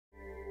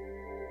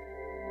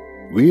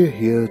We're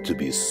here to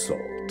be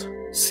salt,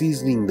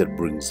 seasoning that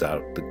brings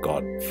out the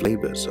God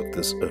flavors of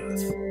this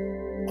earth,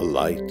 a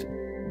light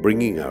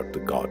bringing out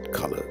the God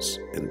colors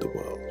in the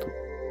world.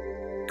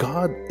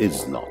 God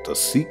is not a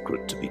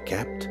secret to be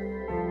kept.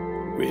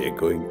 We're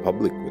going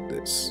public with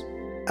this,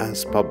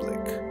 as public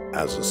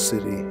as a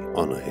city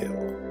on a hill.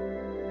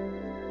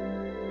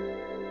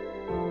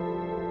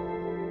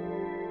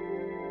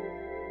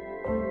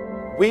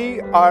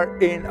 We are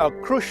in a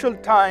crucial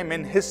time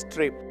in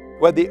history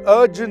where the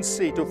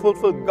urgency to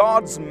fulfill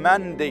God's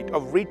mandate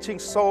of reaching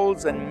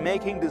souls and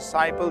making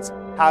disciples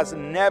has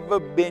never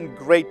been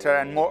greater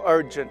and more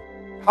urgent.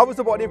 How is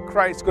the body of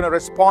Christ going to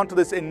respond to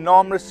this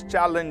enormous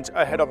challenge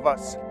ahead of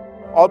us?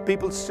 All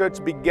People's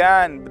Church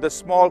began with a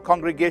small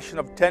congregation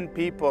of 10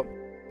 people,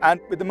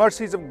 and with the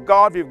mercies of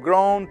God, we've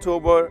grown to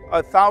over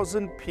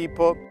 1,000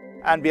 people,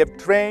 and we have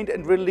trained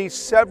and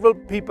released several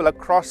people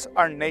across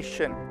our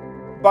nation.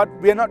 But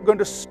we are not going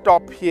to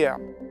stop here.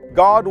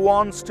 God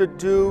wants to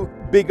do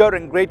bigger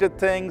and greater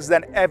things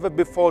than ever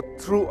before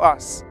through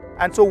us.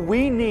 And so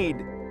we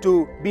need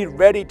to be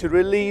ready to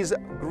release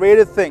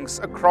greater things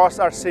across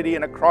our city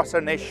and across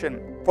our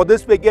nation. For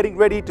this, we're getting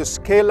ready to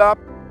scale up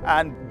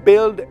and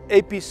build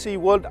APC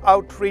World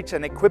Outreach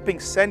and Equipping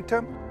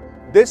Center.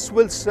 This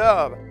will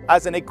serve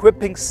as an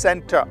equipping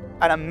center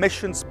and a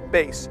missions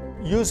base,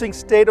 using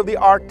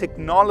state-of-the-art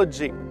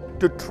technology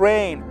to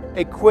train,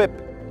 equip,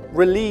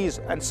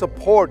 release and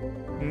support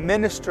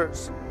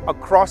ministers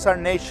across our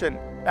nation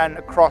and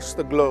across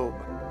the globe.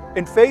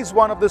 In phase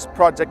 1 of this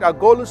project, our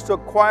goal is to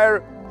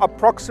acquire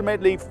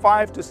approximately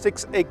 5 to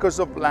 6 acres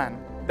of land.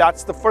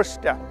 That's the first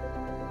step.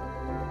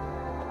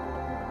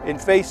 In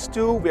phase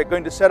 2, we are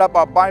going to set up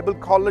our Bible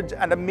college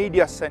and a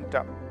media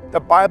center. The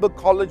Bible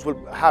college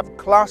will have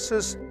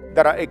classes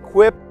that are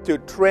equipped to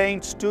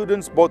train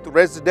students, both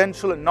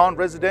residential and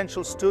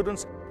non-residential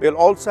students. We'll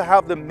also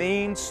have the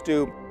means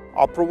to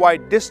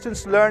provide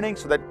distance learning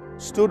so that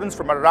students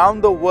from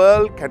around the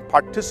world can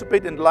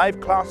participate in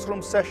live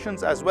classroom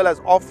sessions as well as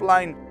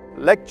offline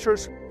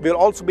lectures. We'll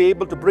also be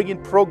able to bring in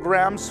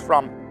programs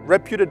from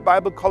reputed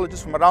Bible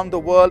colleges from around the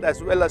world,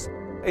 as well as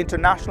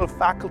international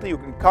faculty who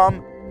can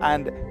come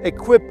and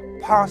equip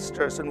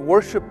pastors and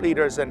worship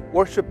leaders and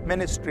worship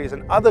ministries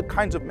and other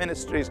kinds of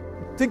ministries.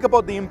 Think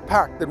about the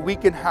impact that we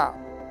can have.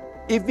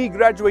 If we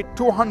graduate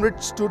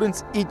 200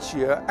 students each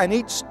year, and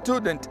each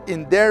student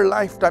in their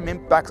lifetime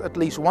impacts at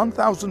least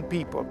 1,000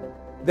 people,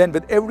 then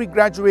with every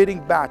graduating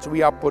batch,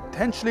 we are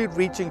potentially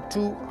reaching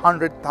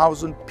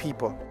 200,000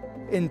 people.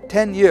 In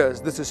 10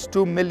 years, this is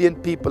 2 million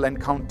people and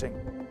counting.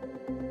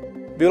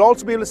 We'll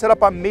also be able to set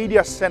up a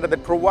media center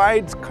that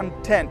provides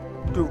content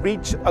to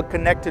reach a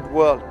connected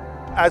world,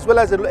 as well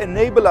as it will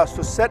enable us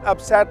to set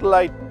up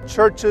satellite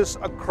churches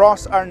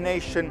across our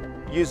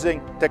nation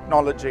using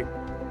technology.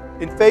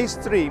 In phase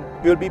 3,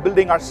 we will be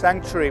building our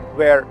sanctuary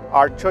where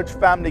our church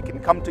family can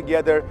come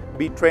together,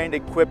 be trained,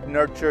 equipped,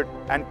 nurtured,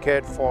 and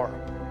cared for.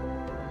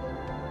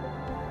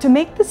 To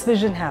make this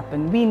vision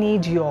happen, we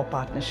need your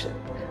partnership.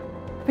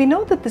 We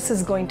know that this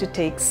is going to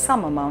take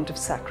some amount of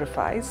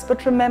sacrifice,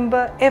 but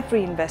remember,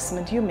 every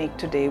investment you make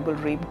today will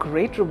reap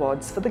great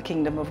rewards for the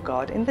kingdom of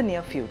God in the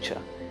near future.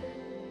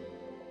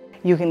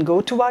 You can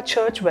go to our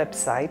church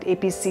website,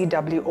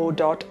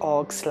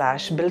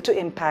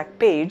 apcwo.org/build-to-impact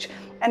page,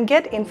 and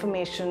get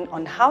information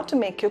on how to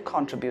make your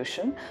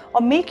contribution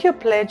or make your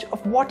pledge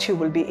of what you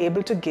will be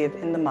able to give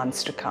in the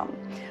months to come.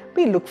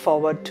 We look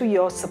forward to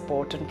your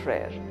support and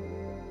prayer.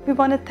 We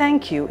want to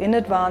thank you in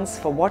advance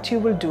for what you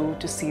will do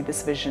to see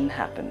this vision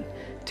happen.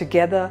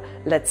 Together,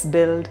 let's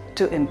build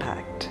to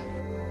impact.